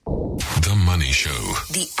Africa Money Show.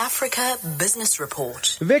 The Africa Business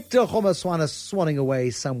Report. Victor Kgomoeswana swanning away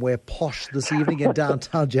somewhere posh this evening in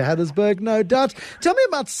downtown Johannesburg, no doubt. Tell me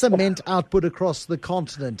about cement output across the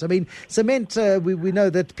continent. I mean, cement, we know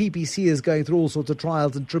that PPC is going through all sorts of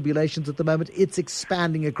trials and tribulations at the moment. It's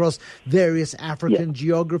expanding across various African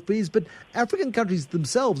geographies, but African countries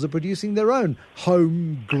themselves are producing their own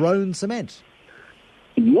homegrown cement.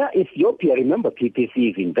 Yeah, Ethiopia, remember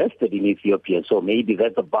PPC is invested in Ethiopia, so maybe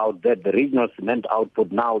that's about that. The regional cement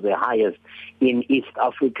output now the highest in East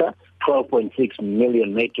Africa, 12.6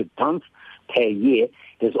 million metric tons per year.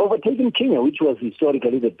 It has overtaken Kenya, which was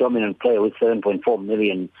historically the dominant player with 7.4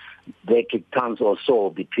 million metric tons or so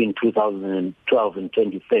between 2012 and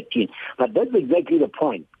 2013. But that's exactly the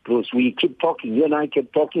point, Bruce. We keep talking, you and I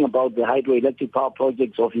keep talking about the hydroelectric power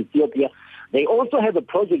projects of Ethiopia. They also have a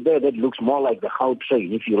project there that looks more like the How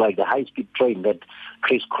train, if you like, the high-speed train that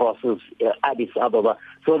crisscrosses Addis Ababa.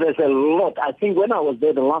 So there's a lot. I think when I was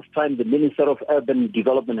there the last time, the Minister of Urban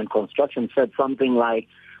Development and Construction said something like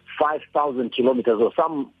 5,000 kilometers or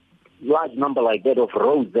some large number like that of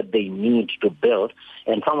roads that they need to build,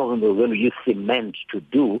 and some of them they're going to use cement to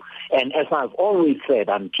do. And as I've always said,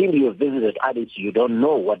 until you have visited Addis, you don't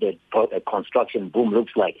know what a construction boom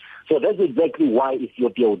looks like. So that's exactly why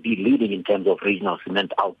Ethiopia would be leading in terms of regional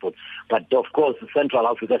cement output. But of course, Central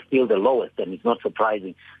Africa is still the lowest, and it's not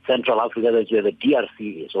surprising. Central Africa, that's where the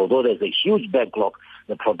DRC is. Although there's a huge backlog,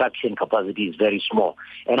 the production capacity is very small.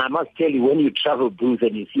 And I must tell you, when you travel, Bruce,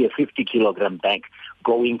 and you see a 50-kilogram bag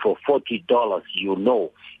going for $40, you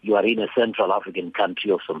know you are in a Central African country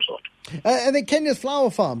of some sort. And then Kenya's flower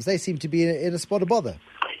farms, they seem to be in a spot of bother.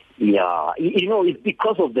 Yeah, you know, it's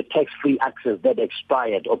because of the tax-free access that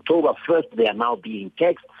expired. October 1st, they are now being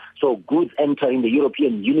taxed. So goods entering the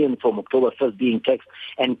European Union from October 1st being taxed.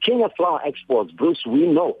 And Kenya flower exports, Bruce, we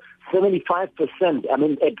know 75%, I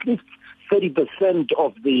mean, at least 30%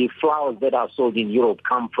 of the flowers that are sold in Europe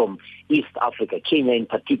come from East Africa, Kenya in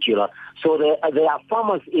particular. So there are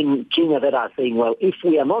farmers in Kenya that are saying, well, if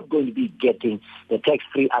we are not going to be getting the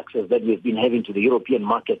tax-free access that we've been having to the European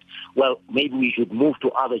market, well, maybe we should move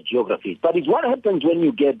to other geographies. But it's what happens when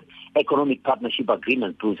you get economic partnership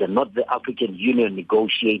agreement, Bruce, and not the African Union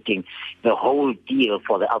negotiating the whole deal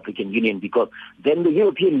for the African Union, because then the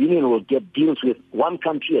European Union will get deals with one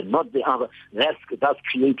country and not the other. That's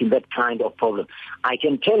creating that kind of problem. I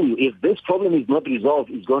can tell you, if this problem is not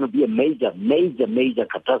resolved, it's going to be a major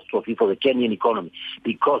catastrophe for the Kenyan economy,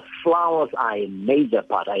 because flowers are a major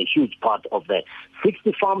part, a huge part of that.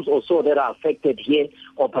 60 farms or so that are affected here,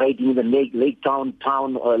 operating in the lakeside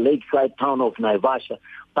town of Naivasha,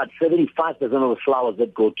 but 75% of the flowers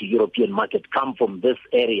that go to European market come from this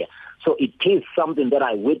area. So it is something that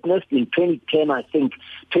I witnessed in 2010, I think,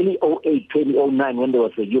 2008, 2009, when there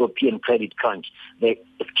was a European credit crunch. The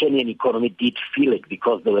Kenyan economy did feel it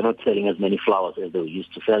because they were not selling as many flowers as they were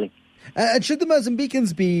used to selling. And should the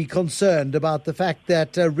Mozambicans be concerned about the fact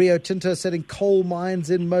that Rio Tinto is setting coal mines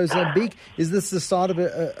in Mozambique? Is this the start of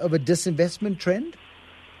a disinvestment trend?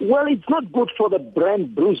 Well, it's not good for the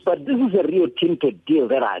brand, Bruce, but this is a Rio Tinto deal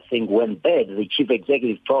that I think went bad. The chief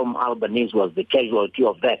executive, Tom Albanese, was the casualty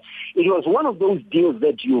of that. It was one of those deals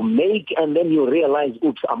that you make and then you realize,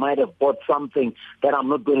 oops, I might have bought something that I'm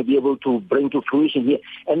not going to be able to bring to fruition here.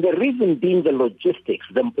 And the reason being the logistics.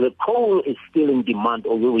 The coal is still in demand,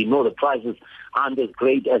 although we know the prices aren't as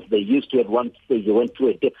great as they used to at one stage. They went through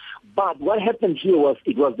a dip. But what happened here was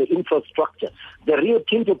it was the infrastructure. The Rio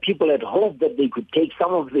Tinto people had hoped that they could take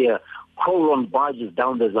some of their coal on barges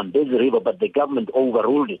down the Zambezi River, but the government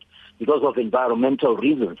overruled it because of environmental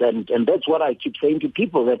reasons. And that's what I keep saying to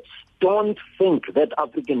people, that don't think that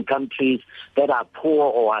African countries that are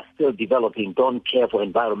poor or are still developing don't care for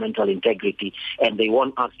environmental integrity, and they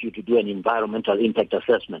won't ask you to do an environmental impact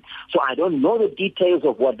assessment. So I don't know the details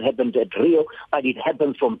of what happened at Rio, but it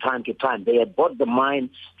happens from time to time. They had bought the mine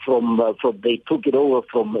they took it over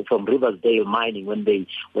from Riversdale Mining when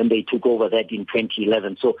they took over that in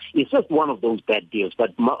 2011. So it's just one of those bad deals,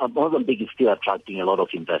 but Mozambique is still attracting a lot of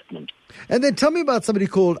investment. And then tell me about somebody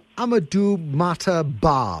called Amadou Mata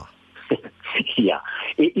Ba. Yeah.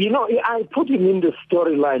 You know, I put him in the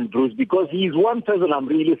storyline, Bruce, because he's one person I'm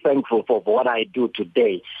really thankful for what I do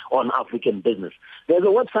today on African business. There's a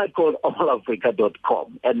website called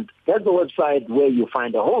allafrica.com, and that's a website where you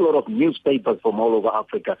find a whole lot of newspapers from all over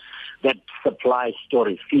Africa that supply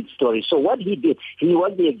stories, feed stories. So what he did, he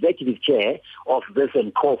was the executive chair of this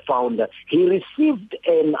and co-founder. He received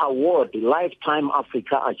an award, Lifetime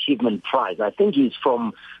Africa Achievement Prize. I think he's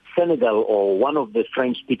from Senegal or one of the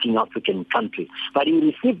French-speaking African countries. But he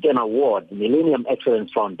received an award, Millennium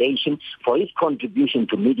Excellence Foundation, for his contribution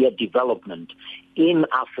to media development in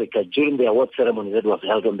Africa during the award ceremony that was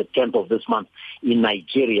held on the 10th of this month in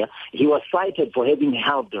Nigeria. He was cited for having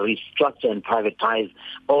helped restructure and privatize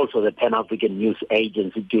also the Pan-African News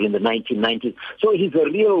Agency during the 1990s. So he's a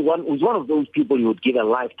real one. He's one of those people you would give a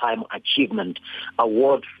lifetime achievement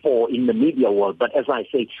award for in the media world. But as I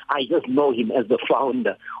say, I just know him as the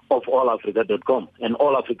founder of allafrica.com and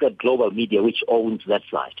All Africa Global Media, which owns that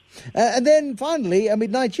site. And then finally, I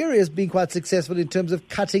mean, Nigeria has been quite successful in terms of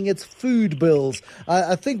cutting its food bills.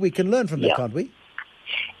 I think we can learn from that, can't we?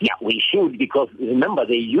 Yeah, we should, because remember,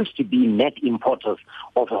 they used to be net importers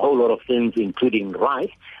of a whole lot of things, including rice.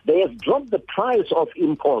 They have dropped the price of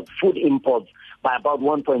imports, food imports, by about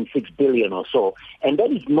 1.6 billion or so. And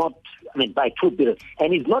that is not, by 2 billion.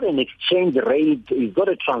 And it's not an exchange rate, it's not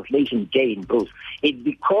a translation gain, Bruce. It's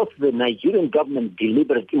because the Nigerian government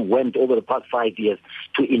deliberately went over the past 5 years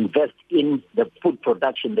to invest in the food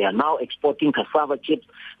production. They are now exporting cassava chips,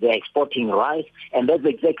 they're exporting rice, and that's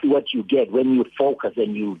exactly what you get when you focus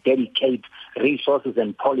and you dedicate resources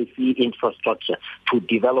and policy infrastructure to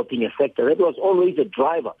developing a sector. That was always a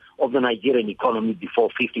driver of the Nigerian economy before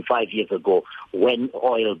 55 years ago, when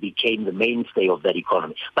oil became the mainstay of that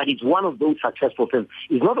economy. But it's one of those successful things.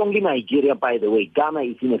 It's not only Nigeria, by the way. Ghana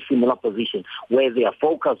is in a similar position where their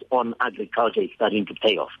focus on agriculture is starting to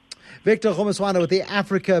pay off. Victor Kgomoeswana with the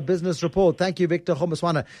Africa Business Report. Thank you, Victor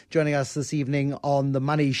Kgomoeswana, joining us this evening on The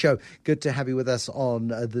Money Show. Good to have you with us on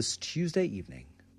this Tuesday evening.